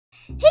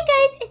Hey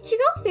guys, it's your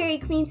girl Fairy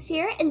Queens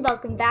here, and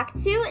welcome back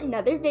to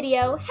another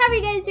video. How are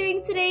you guys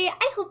doing today?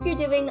 I hope you're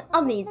doing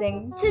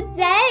amazing.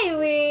 Today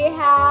we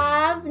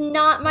have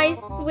not my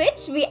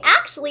Switch, we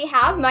actually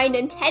have my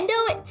Nintendo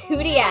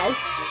 2DS.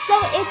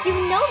 So if you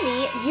know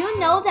me, you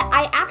know that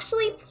I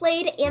actually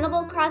played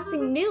Animal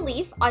Crossing New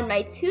Leaf on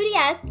my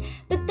 2DS,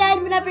 but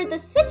then whenever the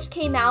Switch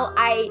came out,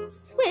 I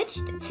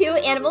switched to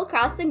Animal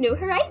Crossing New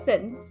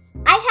Horizons.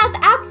 I have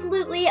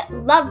absolutely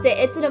loved it.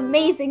 It's an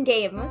amazing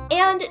game.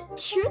 And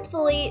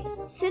truthfully,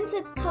 since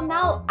it's come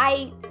out,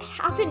 I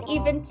haven't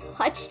even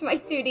touched my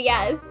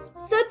 2DS.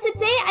 So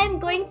today I'm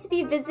going to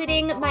be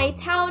visiting my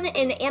town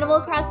in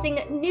Animal Crossing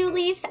New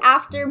Leaf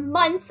after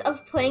months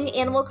of playing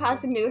Animal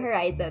Crossing New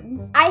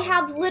Horizons. I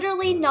have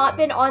literally not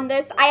been on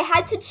this. I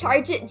had to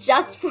charge it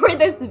just for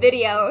this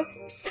video.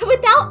 So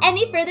without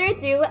any further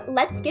ado,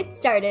 let's get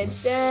started.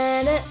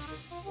 Dun-it.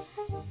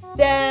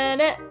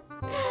 Dun-it.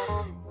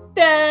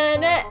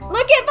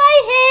 Look at my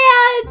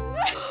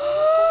hands!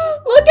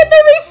 Look at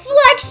the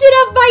reflection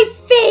of my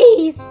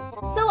face!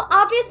 So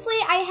obviously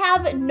I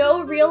have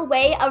no real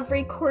way of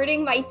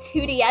recording my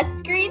 2DS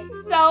screen,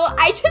 so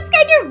I just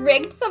kind of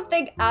rigged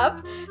something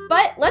up,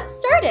 but let's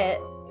start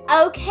it.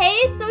 Okay,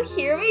 so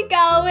here we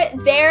go.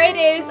 There it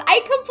is.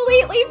 I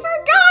completely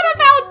forgot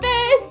about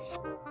this!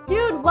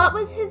 Dude, what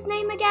was his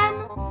name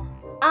again?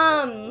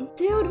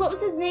 Dude, what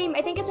was his name?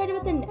 I think it started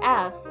with an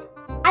F.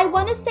 I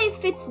want to say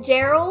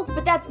Fitzgerald,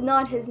 but that's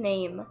not his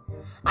name.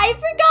 I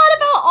forgot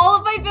about all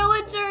of my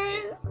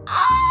villagers.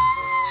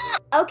 Ah!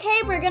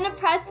 Okay, we're gonna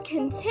press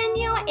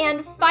continue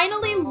and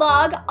finally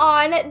log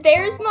on.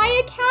 There's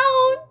my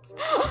account.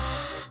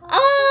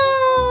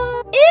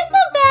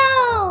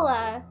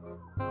 Isabelle!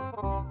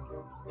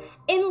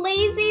 In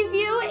Lazy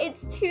View,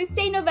 it's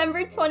Tuesday,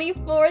 November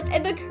 24th,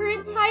 and the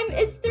current time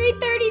is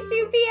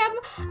 3:32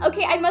 p.m.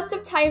 Okay, I must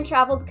have time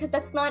traveled because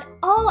that's not...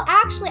 Oh,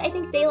 actually, I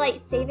think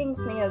daylight savings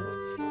may have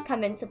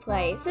come into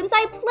play since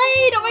I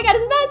played. Oh my god,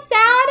 isn't that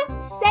sad?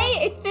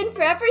 Say, it's been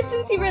forever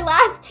since you were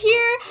last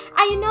here.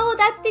 I know,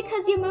 that's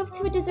because you moved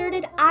to a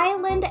deserted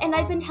island and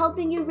I've been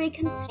helping you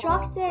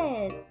reconstruct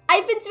it.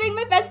 I've been doing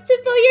my best to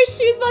fill your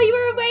shoes while you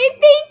were away.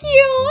 Thank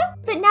you.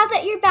 But now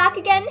that you're back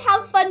again,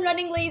 have fun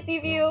running Lazy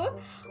View.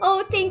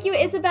 Oh, thank you,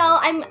 Isabelle.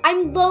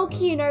 I'm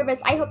low-key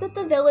nervous. I hope that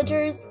the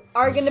villagers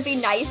are gonna be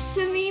nice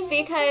to me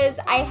because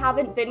I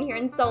haven't been here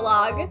in so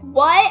long.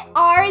 What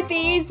are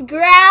these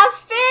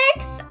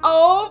graphics?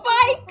 Oh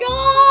my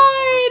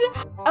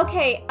god!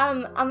 Okay,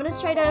 I'm gonna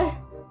try to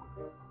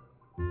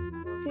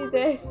do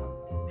this.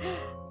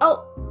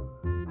 Oh,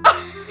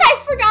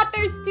 I forgot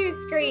there's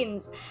two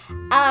screens.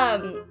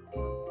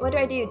 What do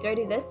I do? Do I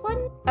do this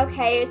one?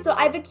 Okay, so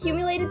I've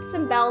accumulated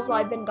some bells while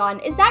I've been gone.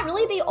 Is that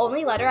really the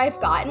only letter I've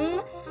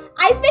gotten?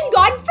 I've been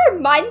gone for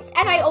months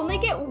and I only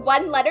get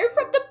one letter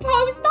from the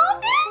post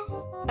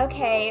office?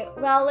 Okay,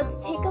 well,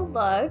 let's take a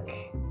look.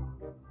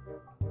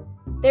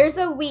 There's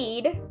a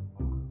weed.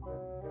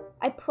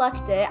 I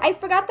plucked it. I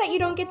forgot that you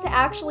don't get to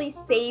actually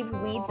save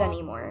weeds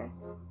anymore.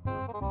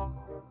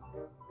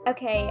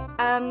 Okay,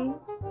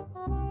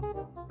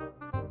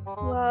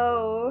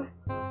 whoa.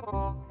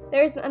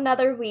 There's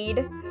another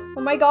weed.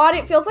 Oh my god,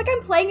 it feels like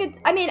I'm playing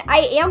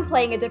I am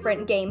playing a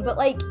different game, but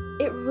like,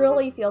 it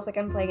really feels like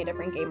I'm playing a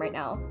different game right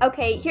now.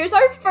 Okay, here's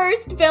our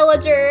first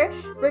villager.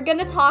 We're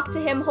gonna talk to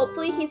him.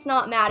 Hopefully he's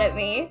not mad at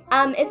me.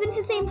 Isn't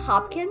his name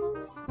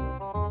Hopkins?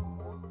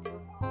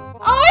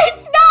 Oh,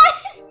 it's not!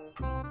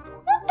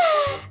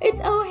 It's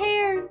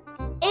O'Hare.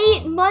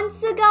 8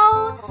 months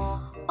ago?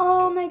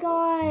 Oh my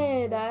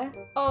god.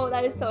 Oh,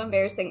 that is so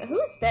embarrassing.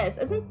 Who's this?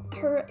 Isn't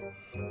her...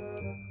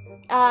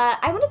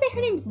 I want to say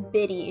her name's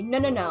Biddy.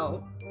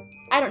 No.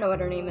 I don't know what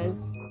her name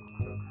is.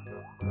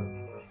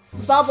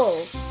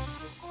 Bubbles.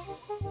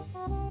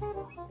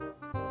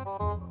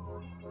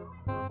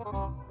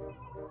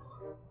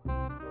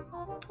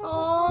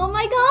 Oh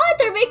my god,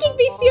 they're making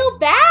me feel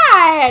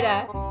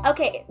bad.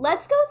 Okay,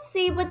 let's go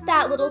see what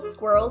that little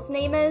squirrel's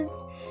name is.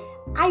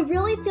 I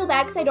really feel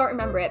bad because I don't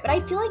remember it, but I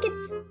feel like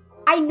it's...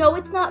 I know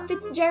it's not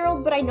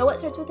Fitzgerald, but I know it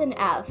starts with an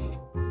F.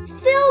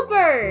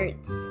 Filbert!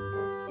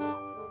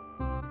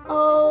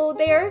 Oh,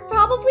 they're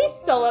probably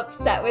so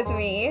upset with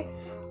me.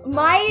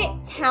 My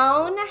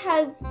town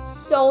has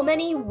so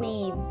many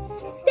weeds.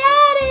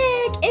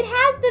 Static! It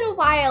has been a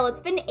while.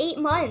 It's been 8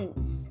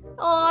 months.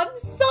 Oh, I'm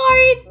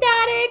sorry,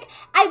 Static.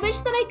 I wish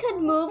that I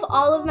could move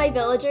all of my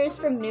villagers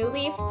from New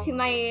Leaf to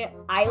my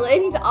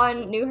island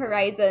on New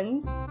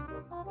Horizons.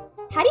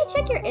 How do you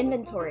check your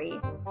inventory?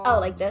 Oh,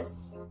 like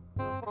this?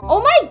 Oh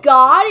my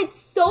god, it's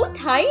so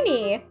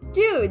tiny.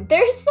 Dude,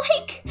 there's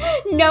like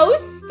no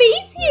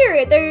space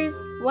here. There's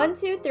 1,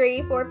 2,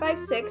 3, 4, 5,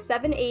 6,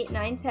 7, 8,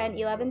 9, 10,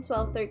 11,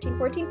 12, 13,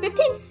 14,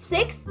 15,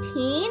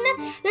 16?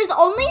 There's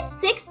only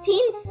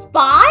 16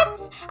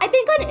 spots? I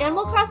think on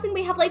Animal Crossing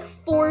we have like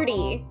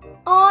 40.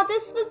 Oh,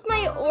 this was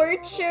my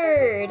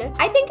orchard.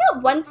 I think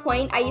at one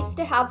point I used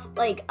to have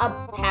like a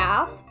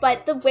path,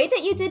 but the way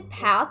that you did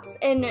paths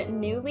in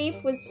New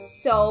Leaf was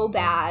so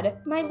bad.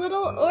 My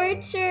little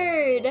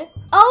orchard.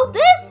 Oh,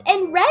 this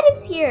and Red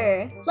is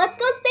here. Let's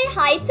go say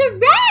hi to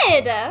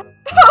Red.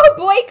 Oh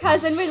boy,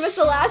 cousin, when was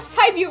the last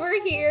time you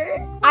were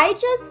here? I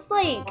just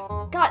like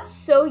got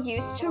so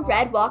used to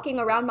Red walking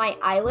around my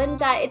island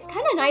that it's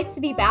kind of nice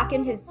to be back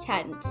in his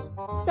tent.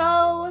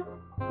 So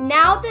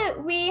now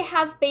that we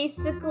have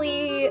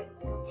basically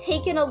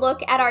taken a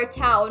look at our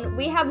town,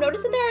 we have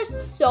noticed that there are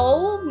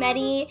so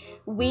many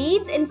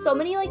weeds and so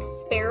many like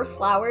spare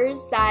flowers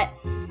that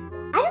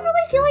I don't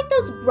really feel like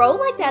those grow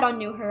like that on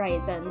New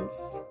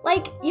Horizons.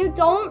 Like, you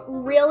don't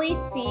really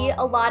see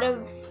a lot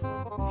of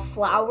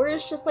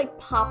flowers just like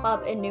pop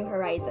up in New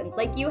Horizons.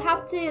 Like, you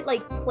have to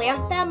like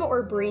plant them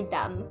or breed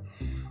them.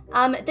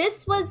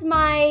 This was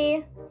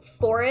my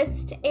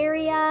forest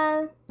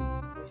area.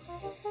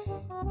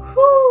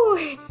 Whew,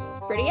 it's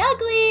pretty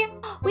ugly.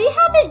 We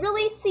haven't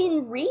really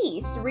seen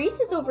Reese. Reese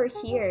is over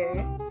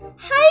here.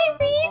 Hi,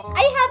 Reese.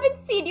 I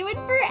haven't seen you in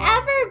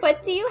forever.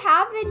 What do you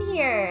have in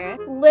here?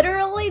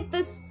 Literally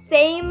the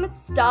same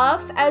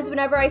stuff as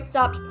whenever I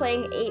stopped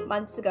playing 8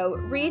 months ago.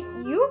 Reese,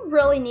 you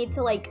really need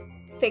to like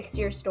fix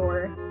your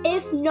store.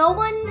 If no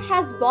one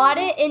has bought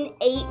it in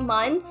 8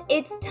 months,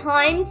 it's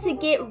time to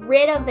get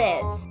rid of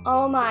it.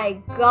 Oh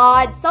my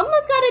god,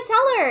 someone's gotta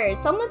tell her.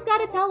 Someone's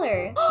gotta tell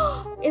her.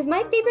 Is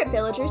my favorite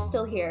villager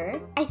still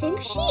here? I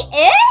think she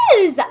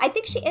is. I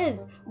think she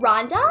is.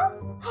 Rhonda?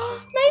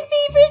 My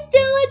favorite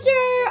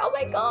villager. Oh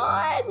my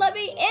god, let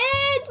me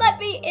in. Let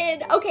me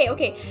in. Okay,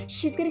 okay.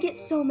 She's gonna get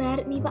so mad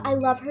at me, but I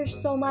love her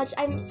so much.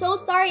 I'm so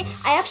sorry.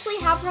 I actually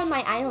have her on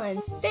my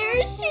island.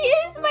 There she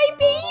is, my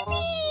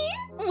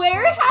baby.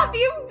 Where have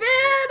you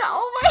been?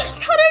 Oh my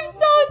god, I'm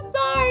so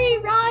sorry,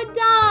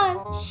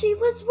 Rhonda. She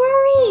was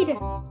worried.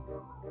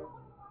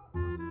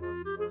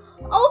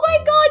 Oh my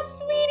god,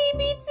 sweetie,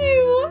 me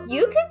too.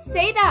 You could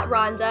say that,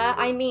 Rhonda.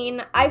 I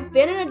mean, I've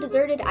been in a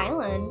deserted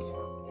island.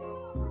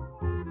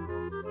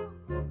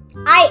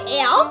 I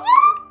am?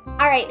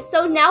 Alright,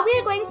 so now we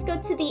are going to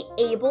go to the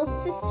Able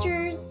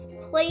Sisters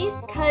place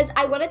because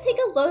I want to take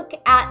a look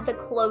at the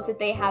clothes that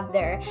they have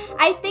there.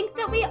 I think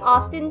that we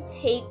often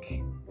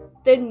take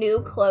the new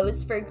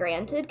clothes for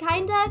granted,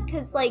 kinda,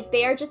 because like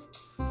they are just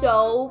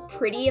so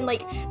pretty and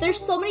like there's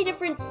so many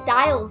different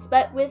styles,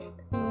 but with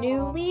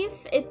New Leaf,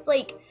 it's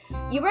like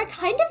you are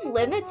kind of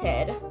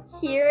limited.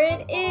 Here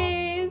it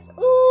is.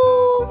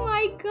 Oh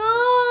my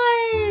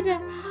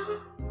god.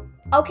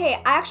 Okay,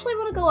 I actually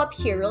want to go up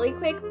here really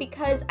quick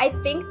because I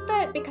think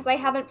that because I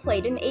haven't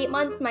played in 8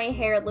 months, my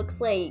hair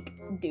looks like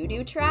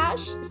doo-doo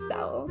trash,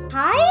 so.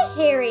 Hi,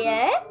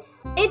 Harriet.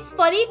 It's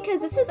funny because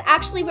this is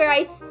actually where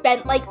I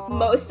spent like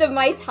most of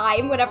my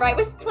time whenever I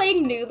was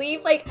playing New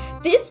Leaf. Like,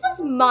 this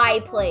was my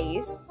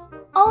place.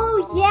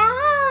 Oh,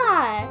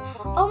 yeah.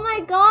 Oh my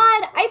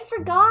god, I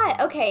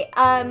forgot. Okay,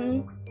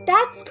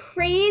 that's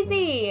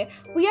crazy.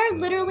 We are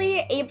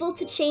literally able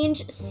to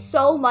change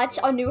so much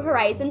on New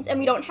Horizons and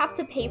we don't have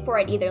to pay for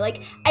it either.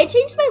 Like, I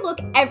change my look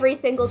every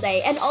single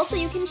day, and also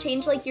you can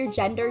change like your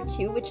gender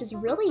too, which is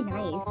really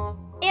nice.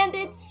 And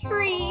it's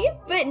free.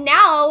 But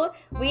now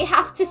we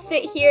have to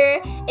sit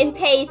here and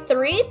pay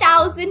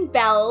 3,000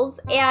 bells,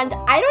 and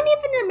I don't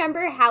even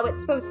remember how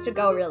it's supposed to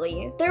go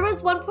really. There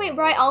was one point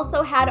where I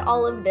also had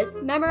all of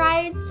this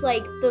memorized,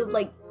 like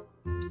the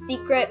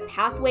secret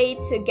pathway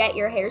to get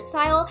your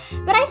hairstyle,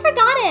 but I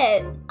forgot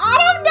it.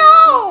 I don't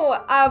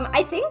know.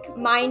 I think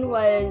mine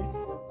was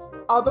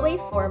all the way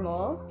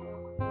formal.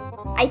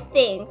 I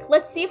think.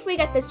 Let's see if we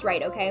get this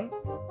right, okay?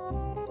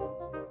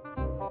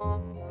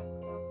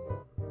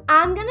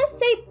 I'm gonna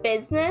say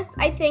business.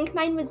 I think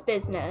mine was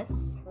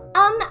business.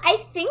 I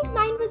think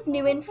mine was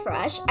new and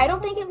fresh. I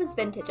don't think it was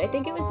vintage. I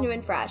think it was new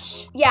and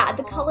fresh. Yeah,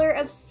 the color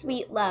of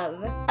sweet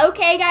love.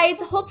 Okay,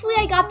 guys, hopefully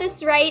I got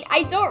this right.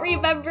 I don't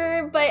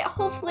remember, but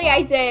hopefully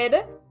I did.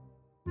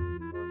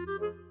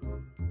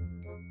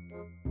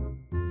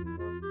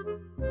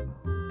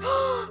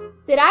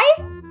 Did I?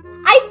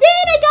 I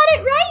did! I got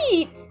it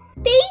right!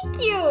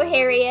 Thank you,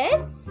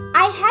 Harriet.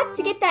 I had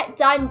to get that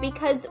done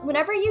because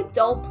whenever you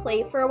don't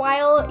play for a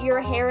while, your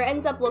hair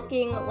ends up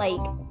looking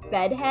like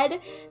bedhead.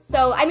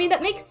 So, I mean,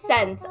 that makes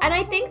sense. And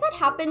I think that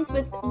happens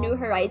with New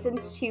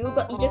Horizons too,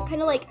 but you just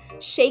kind of like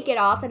shake it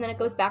off and then it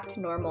goes back to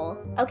normal.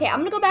 Okay, I'm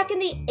gonna go back in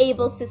the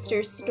Able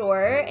Sisters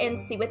store and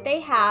see what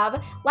they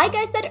have. Like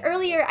I said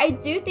earlier, I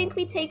do think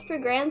we take for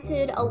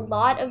granted a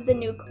lot of the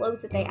new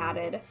clothes that they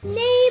added.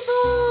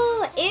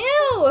 Nabel!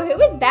 Ew,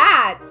 who is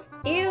that?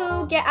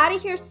 Ew, get out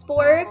of here,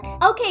 Spork.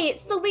 Okay,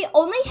 so we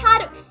only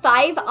had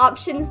 5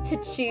 options to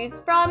choose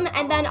from,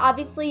 and then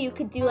obviously you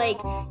could do like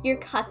your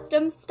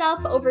custom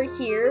stuff over over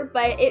here,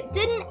 but it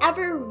didn't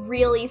ever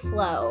really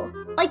flow.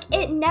 Like,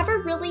 it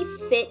never really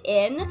fit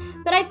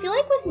in, but I feel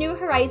like with New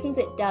Horizons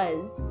it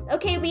does.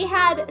 Okay, we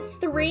had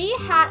 3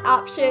 hat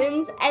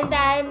options, and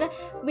then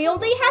we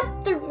only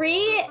had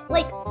 3,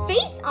 like,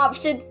 face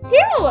options too!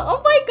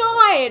 Oh my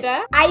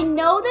god! I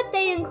know that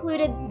they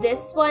included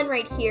this one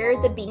right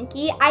here, the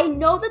Binky. I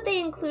know that they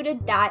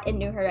included that in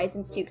New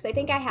Horizons too, because I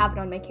think I have it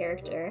on my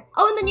character.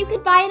 Oh, and then you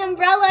could buy an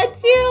umbrella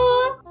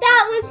too!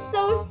 That was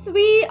so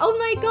sweet! Oh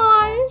my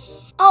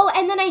gosh! Oh,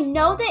 and then I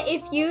know that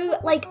if you,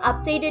 like,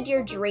 updated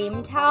your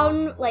dream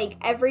town, like,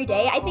 every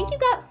day, I think you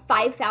got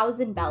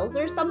 5,000 bells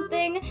or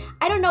something.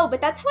 I don't know, but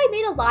that's how I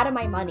made a lot of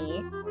my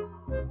money.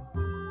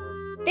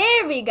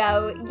 There we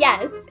go.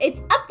 Yes, it's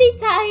update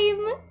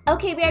time.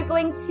 Okay, we are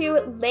going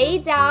to lay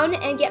down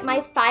and get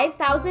my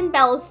 5,000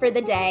 bells for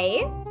the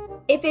day.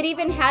 If it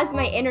even has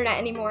my internet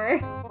anymore.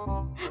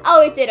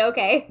 Oh, it did,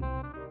 okay.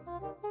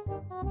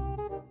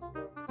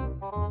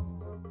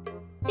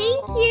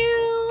 Thank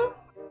you.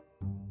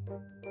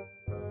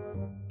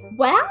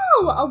 Wow,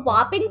 a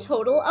whopping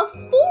total of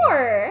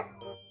 4.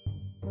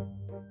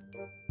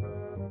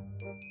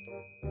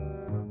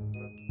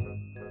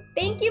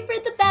 Thank you for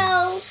the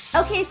bells.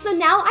 Okay, so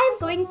now I'm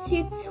going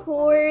to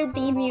tour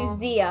the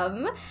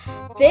museum.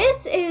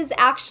 This is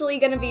actually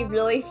gonna be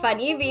really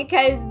funny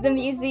because the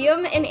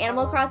museum in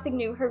Animal Crossing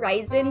New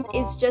Horizons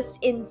is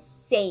just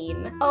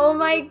insane. Oh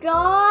my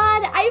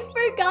god, I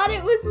forgot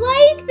it was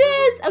like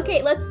this.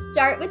 Okay, let's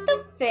start with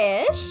the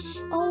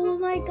fish. Oh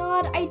my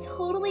god, I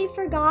totally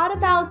forgot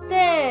about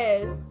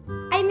this.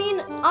 I mean,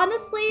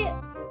 honestly,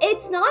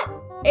 it's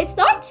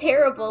not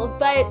terrible,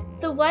 but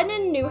the one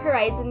in New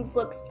Horizons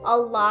looks a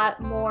lot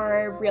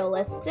more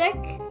realistic.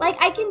 Like,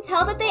 I can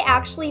tell that they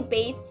actually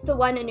based the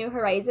one in New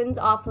Horizons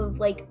off of,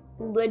 like,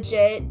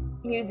 legit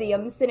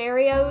museum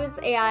scenarios,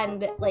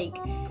 and, like,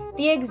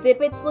 the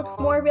exhibits look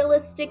more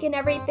realistic and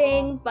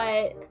everything,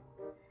 but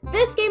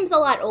this game's a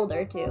lot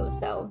older too,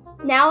 so.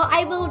 Now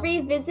I will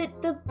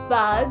revisit the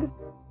bugs.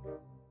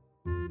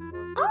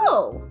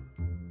 Oh!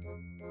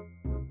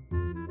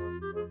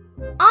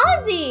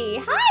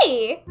 Ozzy!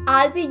 Hi!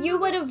 Ozzy, you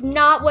would have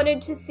not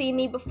wanted to see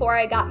me before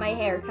I got my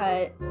hair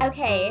cut.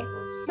 Okay,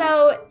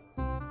 so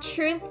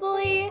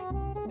truthfully,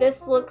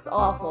 this looks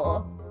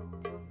awful.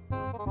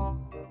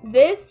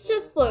 This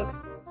just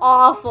looks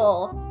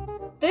awful.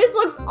 This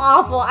looks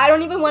awful. I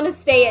don't even want to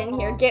stay in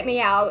here. Get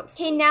me out.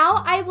 Okay, now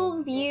I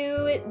will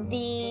view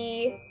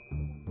the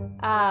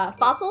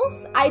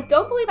fossils. I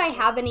don't believe I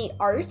have any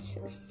art,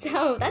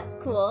 so that's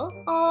cool.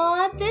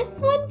 Aw,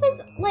 this one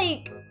was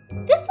like...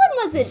 This one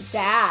wasn't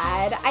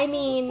bad. I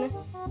mean,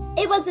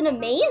 it wasn't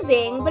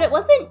amazing, but it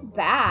wasn't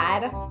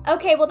bad.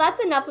 Okay, well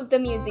that's enough of the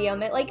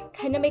museum. It like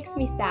kind of makes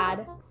me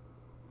sad.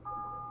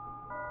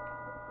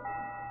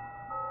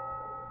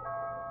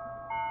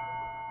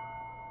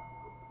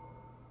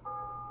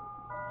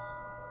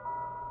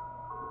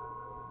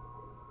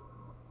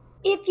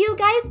 If you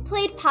guys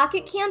played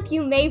Pocket Camp,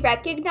 you may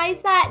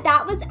recognize that.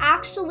 That was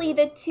actually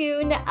the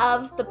tune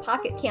of the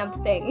Pocket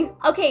Camp thing.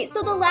 Okay,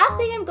 so the last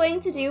thing I'm going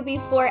to do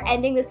before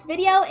ending this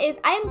video is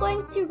I am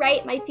going to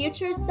write my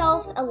future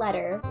self a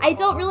letter. I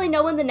don't really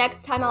know when the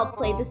next time I'll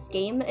play this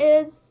game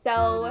is,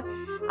 so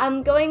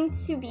I'm going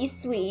to be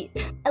sweet.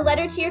 A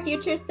letter to your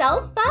future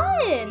self?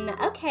 Fun!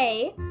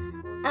 Okay.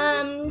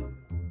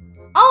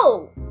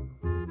 Oh!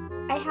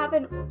 I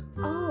haven't...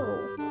 Oh.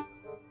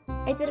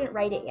 I didn't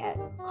write it yet.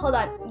 Hold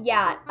on.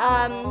 Yeah,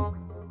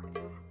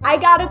 I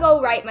gotta go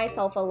write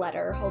myself a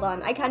letter. Hold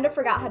on. I kind of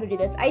forgot how to do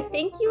this. I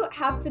think you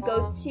have to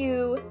go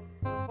to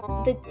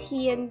the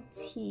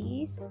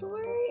TNT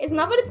store? Isn't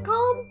that what it's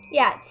called?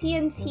 Yeah,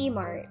 TNT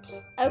Mart.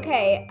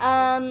 Okay,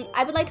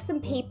 I would like some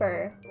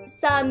paper.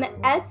 Some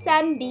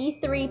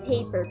SMB3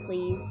 paper,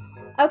 please.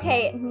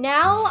 Okay,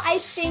 now I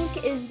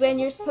think is when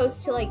you're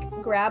supposed to, like,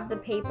 grab the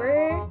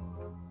paper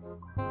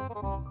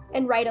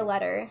and write a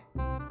letter.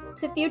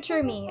 To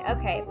future me,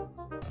 okay.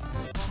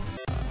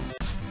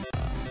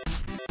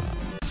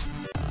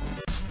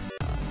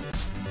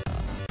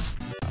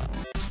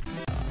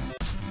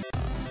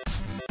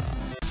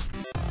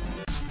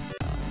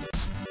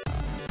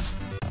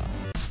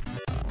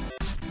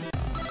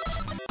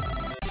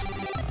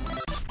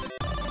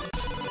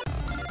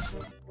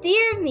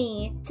 Dear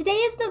me, today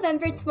is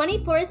November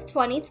 24th,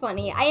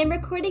 2020. I am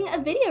recording a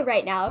video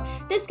right now.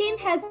 This game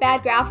has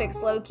bad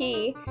graphics,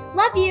 low-key.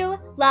 Love you,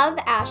 love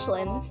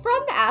Ashlyn.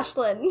 From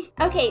Ashlyn.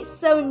 Okay,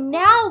 so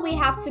now we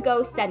have to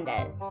go send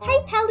it.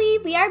 Hi Pelly,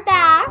 we are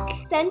back.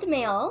 Send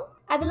mail.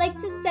 I would like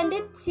to send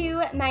it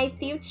to my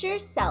future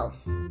self.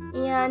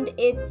 And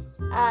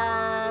it's,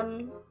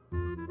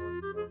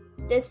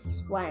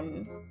 this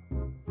one.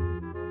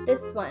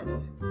 This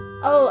one.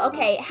 Oh,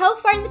 okay. How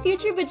far in the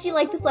future would you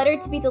like this letter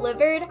to be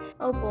delivered?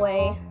 Oh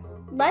boy.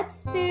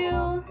 Let's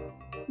do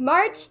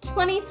March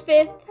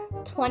 25th,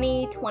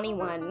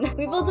 2021.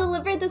 We will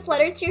deliver this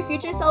letter to your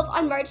future self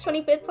on March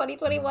 25th,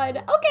 2021.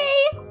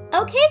 Okay!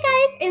 Okay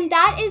guys, and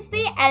that is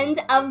the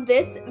end of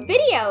this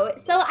video.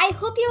 So I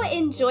hope you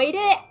enjoyed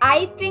it.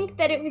 I think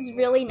that it was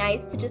really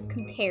nice to just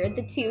compare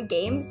the two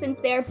games since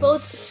they're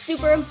both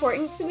super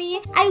important to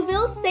me. I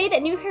will say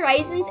that New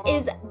Horizons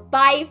is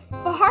by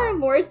far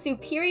more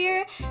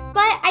superior,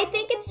 but I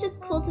think it's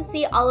just cool to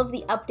see all of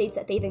the updates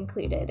that they've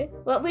included.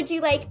 What would you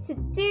like to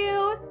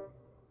do?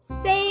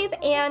 Save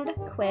and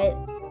quit.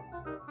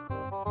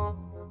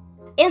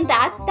 And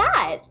that's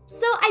that.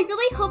 So I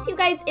really hope you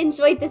guys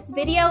enjoyed this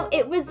video.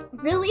 It was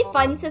really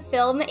fun to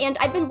film and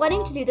I've been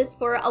wanting to do this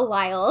for a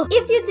while.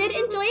 If you did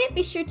enjoy it,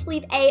 be sure to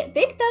leave a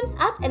big thumbs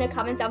up and a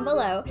comment down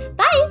below.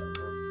 Bye!